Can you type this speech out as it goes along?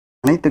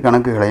அனைத்து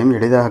கணக்குகளையும்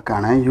எளிதாக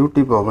காண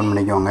யூடியூப் ஓபன்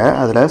பண்ணிக்கோங்க.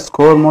 அதில்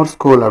ஸ்கோர்மோர்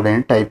ஸ்கூல்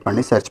அப்படின்னு டைப்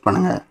பண்ணி சர்ச்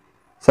பண்ணுங்கள்.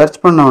 சர்ச்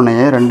பண்ண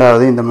உடனே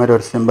ரெண்டாவது இந்த மாதிரி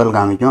ஒரு சிம்பிள்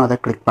காமிக்கும், அதை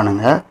கிளிக்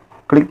பண்ணுங்கள்.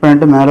 கிளிக்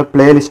பண்ணிவிட்டு மேலே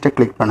பிளேலிஸ்ட்டை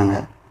கிளிக்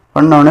பண்ணுங்கள்.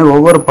 பண்ண உடனே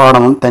ஒவ்வொரு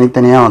பாடமும்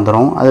தனித்தனியாக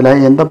வந்துடும். அதில்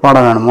எந்த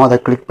பாடம் வேணுமோ அதை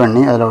கிளிக்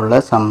பண்ணி அதில்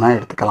உள்ள சம்மை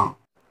எடுத்துக்கலாம்.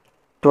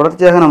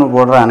 தொடர்ச்சியாக நம்ம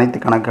போடுற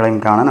அனைத்து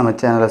கணக்குகளையும் காண நம்ம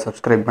சேனலை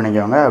சப்ஸ்கிரைப்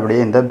பண்ணிக்கோங்க. அப்படியே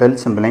இந்த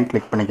பெல் சிம்பிளையும்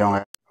கிளிக் பண்ணிக்கோங்க.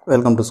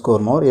 Welcome to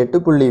ஸ்கோர்மோர்.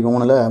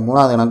 8.3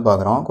 மூணாவது கணக்கு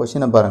பார்க்குறோம்.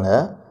 கொஸ்டினை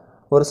பாருங்கள்.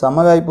 ஒரு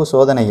சமவாய்ப்பு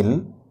சோதனையில்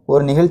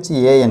ஒரு நிகழ்ச்சி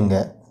A என்க.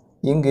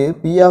 இங்கு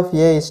P of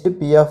A is to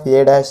P of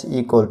A dash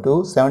equal to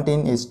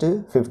 17 is to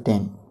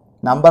 15.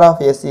 Number of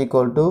S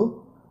equal to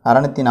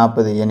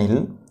 640 எனில்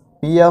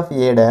P of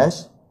A dash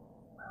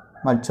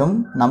மற்றும்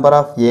நம்பர்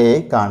ஆஃப் ஏஐ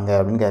காண்க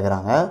அப்படின்னு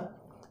கேட்குறாங்க.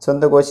 ஸோ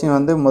இந்த கொஸ்டின்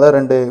வந்து முதல்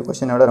ரெண்டு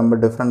கொஸ்டினோட ரொம்ப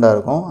டிஃப்ரெண்ட்டாக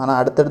இருக்கும். ஆனால்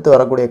அடுத்தடுத்து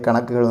வரக்கூடிய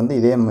கணக்குகள் வந்து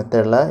இதே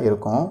மெத்தடில்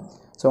இருக்கும்.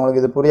 ஸோ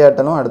உங்களுக்கு இது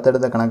புரியாட்டலும்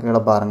அடுத்தடுத்த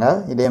கணக்குகளை பாருங்கள்.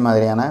 இதே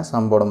மாதிரியான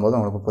சம் போடும்போது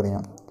உங்களுக்கு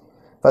புரியும்.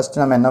 ஃபஸ்ட்டு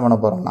நம்ம என்ன பண்ண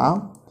போகிறோம்னா,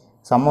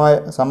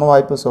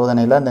 சமவாய்ப்பு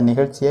சோதனையில் இந்த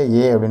நிகழ்ச்சியை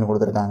ஏ அப்படின்னு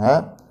கொடுத்துருக்காங்க.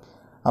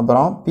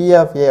 அப்புறம் P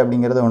of A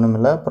அப்படிங்கிறது ஒன்றும்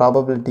இல்லை,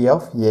 ப்ராபபிலிட்டி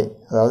ஆஃப் ஏ,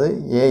 அதாவது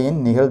ஏயின்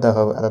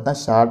நிகழ்தகவு. அதை தான்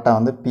ஷார்ட்டாக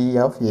வந்து P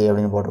of A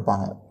அப்படின்னு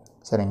போட்டிருப்பாங்க.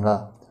 சரிங்களா?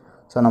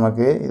 ஸோ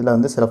நமக்கு இதில்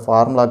வந்து சில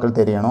ஃபார்முலாக்கள்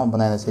தெரியணும், அப்போ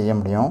தான் இதை செய்ய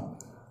முடியும்.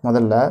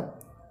 முதல்ல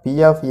P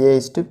of A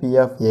is to P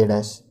of A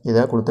dash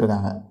இதை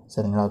கொடுத்துருக்காங்க.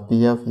 சரிங்களா?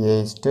 P of A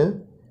is to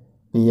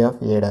P of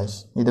A dash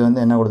இது வந்து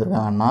என்ன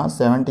கொடுத்துருக்காங்கன்னா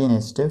 17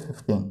 is to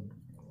 15.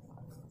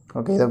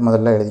 ஓகே, இதை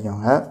முதல்ல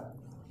எழுதிக்கோங்க.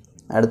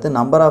 அடுத்து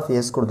நம்பர் ஆஃப்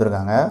எஸ்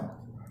கொடுத்துருக்காங்க.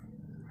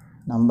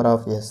 Number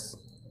of S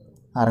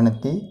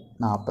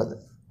 640.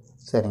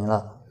 சரிங்களா?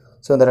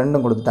 ஸோ இந்த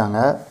ரெண்டும் கொடுத்துட்டாங்க.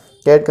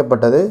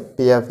 கேட்கப்பட்டது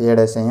P of A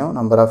டேஷையும்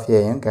number of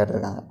ஏயும்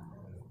கேட்டிருக்காங்க.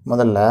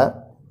 முதல்ல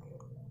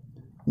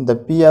இந்த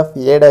P of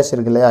A டேஷ்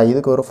இருக்கு இல்லையா,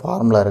 இதுக்கு ஒரு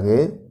ஃபார்முலா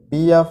இருக்குது.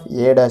 P of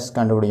A டேஷ்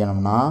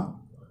கண்டுபிடிக்கணும்னா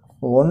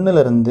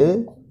 1லேருந்து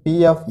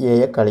P of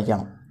Aயை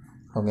கழிக்கணும்.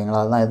 ஓகேங்களா?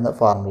 அதுதான் இந்த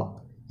ஃபார்முலா.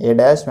 A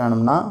டேஷ்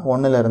வேணும்னா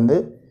 1லேருந்து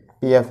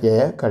P of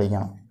Aயை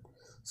கழிக்கணும்.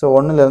 ஸோ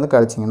 1லேருந்து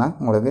கழிச்சிங்கன்னா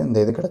உங்களுக்கு இந்த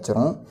இது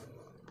கிடச்சிரும்.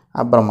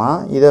 அப்புறமா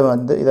இதை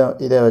வந்து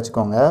இதை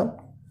வச்சுக்கோங்க.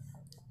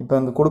 இப்போ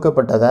இங்கே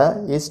கொடுக்கப்பட்டதை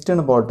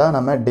இஸ்ட்டுன்னு போட்டால்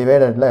நம்ம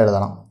டிவைடடில்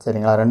எழுதலாம்.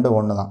 சரிங்களா? ரெண்டு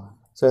ஒன்று தான்.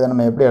 ஸோ இதை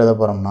நம்ம எப்படி எழுத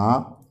போகிறோம்னா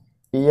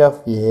P of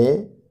A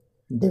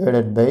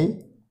divided by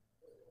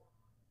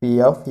P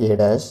of A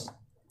dash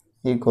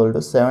equal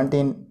to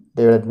 17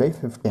 divided by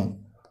 15.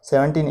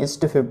 17 is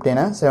to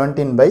 15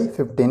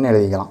 17/15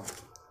 எழுதிக்கலாம்.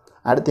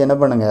 அடுத்து என்ன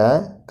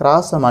பண்ணுங்கள்,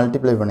 கிராஸை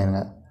மல்டிப்ளை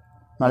பண்ணிடுங்க.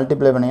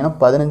 மல்டிப்ளை பண்ணிங்கன்னா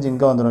 15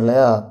 இங்கே வந்துடும்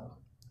இல்லையா,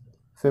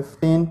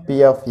 15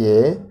 P of A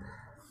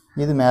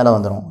இது மேலே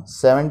வந்துடும்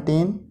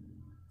 17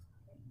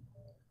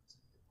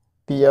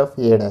 P of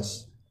A dash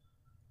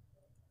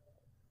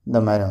இந்த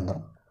மாதிரி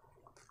வந்துடும்.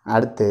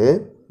 அடுத்து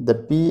இந்த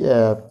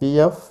P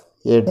of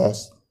A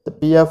dash, இந்த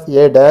P of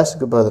A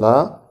dashக்கு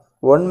பதிலாக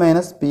 1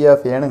 minus P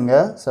of A னுங்க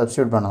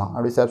substitute பண்ணலாம்.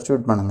 அப்படி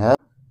சப்ஸ்டியூட் பண்ணுங்கள்.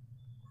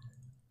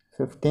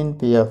 15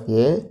 P of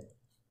A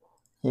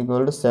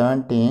equal to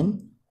 17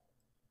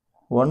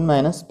 1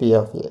 minus P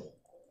of A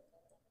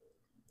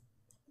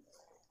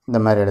இந்த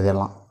மாதிரி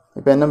எழுதிடலாம்.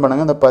 இப்போ என்ன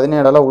பண்ணுங்கள், இந்த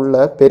 17 உள்ள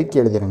பெருக்கி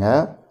எழுதிடுங்க.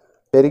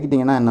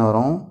 பெருக்கிட்டிங்கன்னா என்ன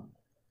வரும்,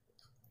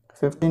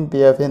 15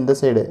 P of A இந்த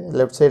சைடு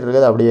லெஃப்ட் சைடு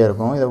இருக்கிறது அப்படியே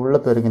இருக்கும். இதை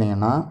உள்ளே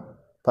பெருக்கினீங்கன்னா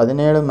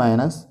 17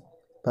 minus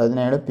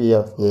 17 P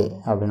of A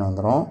அப்படின்னு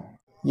வந்துடும்.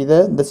 இதை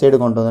இந்த சைடு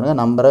கொண்டு வந்துடுங்க,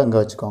 நம்பரை இங்கே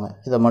வச்சுக்கோங்க.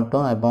 இதை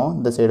மட்டும் இப்போ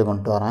இந்த சைடு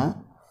கொண்டு வரேன்.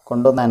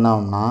 கொண்டு வந்தால் என்ன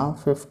ஆகும்னா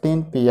 15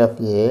 P of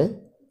A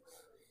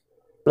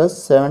plus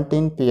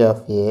 17 P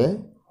of A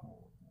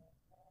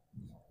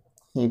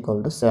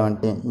equal to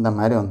 17 இந்த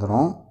மாதிரி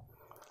வந்துடும்.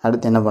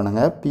 அடுத்து என்ன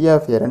பண்ணுங்கள், P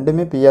of A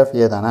ரெண்டுமே P of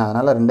A தானே,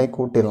 அதனால் ரெண்டையும்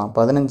கூட்டிடலாம்.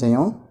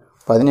 15ஐயும்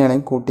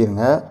 17ஐயும்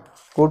கூட்டிடுங்க.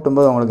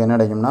 கூட்டும்போது உங்களுக்கு என்ன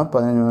கிடைக்கும்னா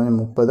 15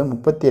 30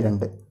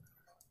 32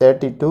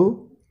 32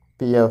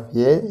 P of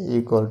A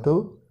equal to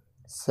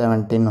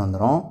 17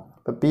 வந்துடும்.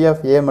 இப்போ P of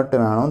A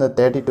மட்டும் வேணும், இந்த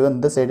 32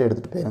 இந்த சைடு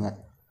எடுத்துகிட்டு போயிருங்க.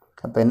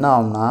 அப்போ என்ன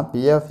ஆகும்னா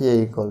P of A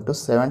equal to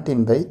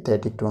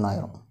 17/32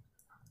 ஆயிரும்.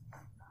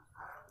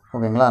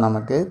 ஓகேங்களா?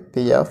 நமக்கு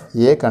P of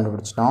A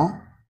கண்டுபிடிச்சிட்டோம்.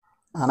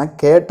 ஆனால்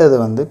கேட்டது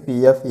வந்து P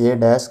of A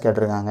dash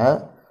கேட்டிருக்காங்க.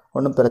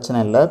 ஒன்றும் பிரச்சனை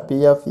இல்லை. P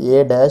of A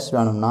dash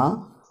வேணும்னா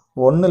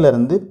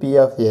 1லேருந்து P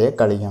of A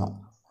கழிக்கணும்.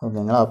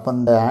 ஓகேங்களா? அப்போ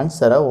இந்த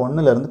ஆன்சரை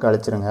 1லேருந்து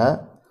கழிச்சிருங்க.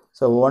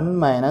 So 1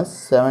 minus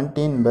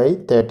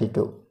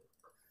 17/32.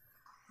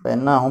 இப்போ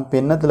என்ன ஆகும்,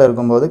 பின்னத்தில்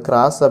இருக்கும்போது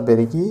கிராஸாக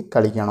பெருக்கி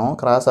கழிக்கணும்.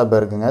 கிராஸாக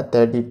பெருக்குங்க.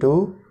 32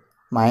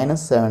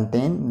 minus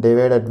 17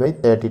 டிவைடட் பை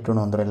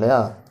 32ன்னு வந்துடும் இல்லையா.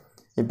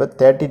 இப்போ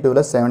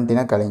 32ல்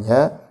 17 கழிங்க.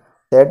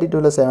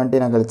 32ல்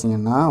 17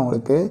 கழிச்சிங்கன்னா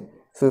உங்களுக்கு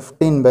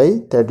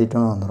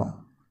 15/32ன்னு வந்துடும்.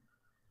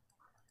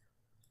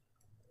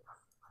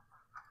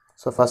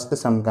 ஸோ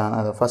ஃபஸ்ட்டு சம்க்கான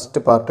அது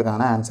ஃபஸ்ட்டு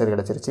பார்ட்டுக்கான ஆன்சர்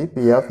கிடச்சிருச்சு, P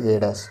of A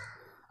dash.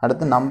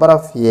 அடுத்து நம்பர்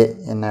ஆஃப் A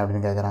என்ன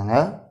அப்படின்னு கேட்குறாங்க.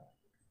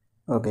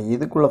 ஓகே,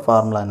 இதுக்குள்ள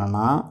ஃபார்முலா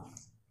என்னென்னா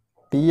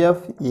P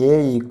of A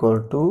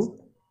equal to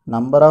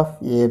number of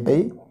A by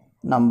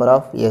number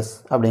of S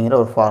அப்படிங்கிற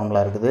ஒரு ஃபார்முலா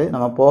இருக்குது.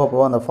 நம்ம போக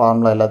போக அந்த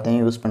ஃபார்முலா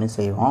எல்லாத்தையும் யூஸ் பண்ணி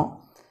செய்வோம்.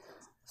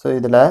 ஸோ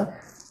இதில்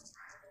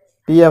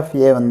P of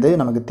A வந்து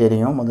நமக்கு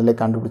தெரியும், முதல்ல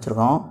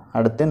கண்டுபிடிச்சிருக்கோம்.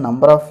 அடுத்து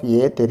நம்பர் ஆஃப்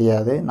A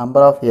தெரியாது,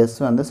 நம்பர் ஆஃப் S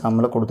வந்து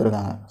சம்மில்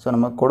கொடுத்துருக்காங்க. ஸோ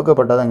நமக்கு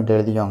கொடுக்கப்பட்டதை அங்கிட்ட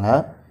எழுதிக்கோங்க.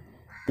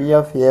 P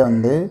of A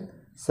வந்து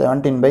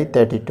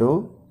 17/32.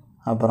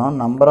 அப்புறம்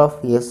நம்பர்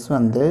ஆஃப் S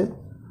வந்து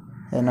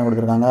என்ன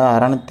கொடுத்துருக்காங்க,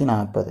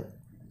 640.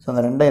 ஸோ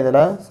அந்த ரெண்டும்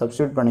இதில்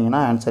சப்ஸ்டியூட்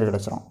பண்ணிங்கன்னா ஆன்சர்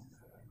கிடச்சிரும்.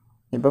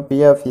 இப்போ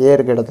P of A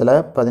இருக்க இடத்துல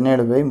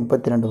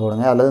 17/32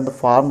 போடுங்க, அல்லது இந்த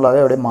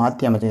ஃபார்முலாவே அப்படியே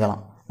மாற்றி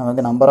அமைச்சிக்கலாம்.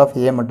 நமக்கு நம்பர் ஆஃப்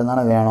A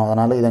மட்டும்தானே வேணும்,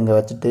 அதனால் இதை இங்கே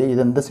வச்சுட்டு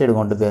இது இந்த சைடு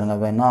கொண்டு போயிருங்க.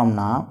 இப்போ என்ன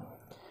ஆகும்னா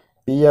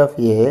P of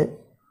A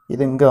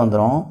இது இங்கே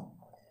வந்துடும்,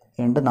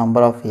 into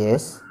number of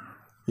S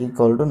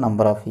equal to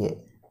number of A.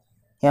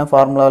 ஏன்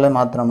ஃபார்முலாவிலே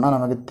மாற்றினோம்னா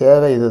நமக்கு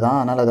தேவை இது தான்,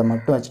 அதனால் அதை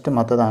மட்டும் வச்சுட்டு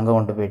மற்றதை அங்கே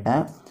கொண்டு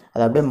போயிட்டேன்.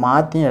 அதை அப்படியே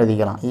மாற்றியும்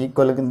எழுதிக்கலாம்.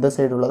 ஈக்குவலுக்கு இந்த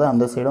சைடு உள்ளதை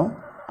அந்த சைடும்,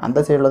 அந்த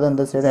சைடு உள்ளதை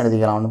இந்த சைடும்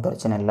எழுதிக்கலாம், ஒன்றும்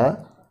பிரச்சனை இல்லை.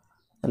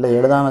 இல்லை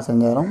எழுதாமல்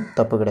செஞ்சாலும்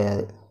தப்பு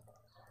கிடையாது.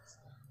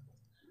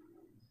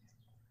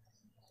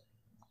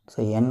 ஸோ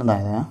என்ன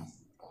தான் இது.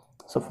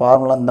 ஸோ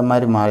ஃபார்முலா இந்த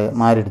மாதிரி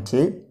மாறிடுச்சு.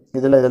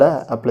 இதில்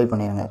அப்ளை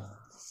பண்ணிடுங்க.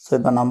 ஸோ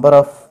இப்போ நம்பர்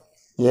ஆஃப்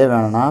A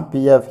வேணும்னா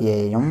P of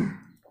Aயும்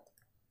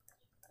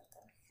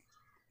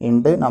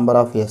into number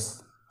of S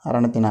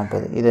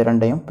 640 இது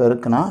ரெண்டையும்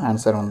பெருக்குனா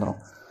ஆன்சர் வந்துடும்.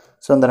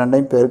 ஸோ இந்த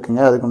ரெண்டையும்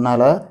பெருக்குங்க. அதுக்கு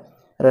முன்னால்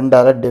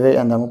 2ஆல்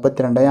அந்த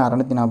 32ஐயும்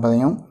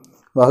 640ஐயும்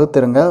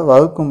வகுத்துருங்க.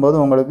 வகுக்கும்போது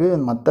உங்களுக்கு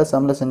மற்ற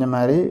சம்மில் செஞ்ச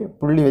மாதிரி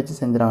புள்ளி வச்சு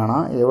செஞ்சிடாங்கன்னா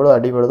எவ்வளோ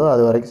அடிபடுதோ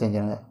அது வரைக்கும்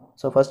செஞ்சுருங்க.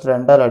 ஸோ ஃபஸ்ட்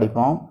 2ஆல்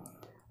அடிப்போம்.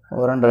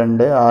 1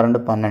 2 6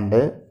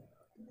 12,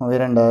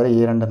 2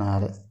 6 2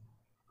 4.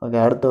 ஓகே,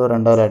 அடுத்து ஒரு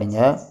 2ஆல் அடிங்க.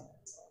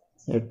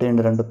 8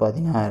 × 2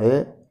 16,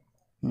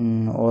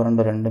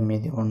 1 2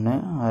 மீதி 1,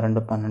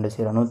 2 12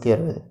 0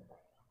 160.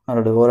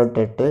 மறுபடியும்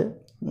 1 8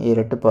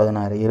 8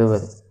 16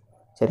 20.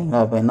 சரிங்களா?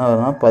 அப்போ என்ன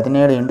வரும்னா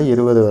 17 ×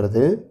 20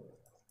 வருது.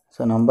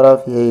 So number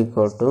of A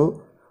equal to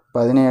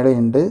 17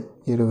 ×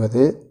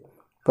 20.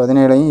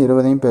 17ஐயும்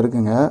 20ஐயும்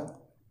பெருக்குங்க.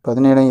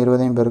 17ஐயும்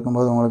 20ஐயும்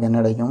பெருக்கும்போது உங்களுக்கு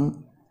என்ன கிடைக்கும்,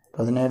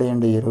 17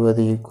 ×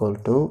 20 ஈக்குவல்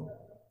டு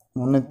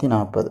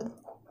 340.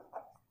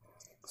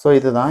 ஸோ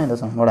இதுதான் இந்த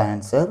சம்மோட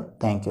ஆன்சர்.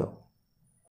 தேங்க்யூ.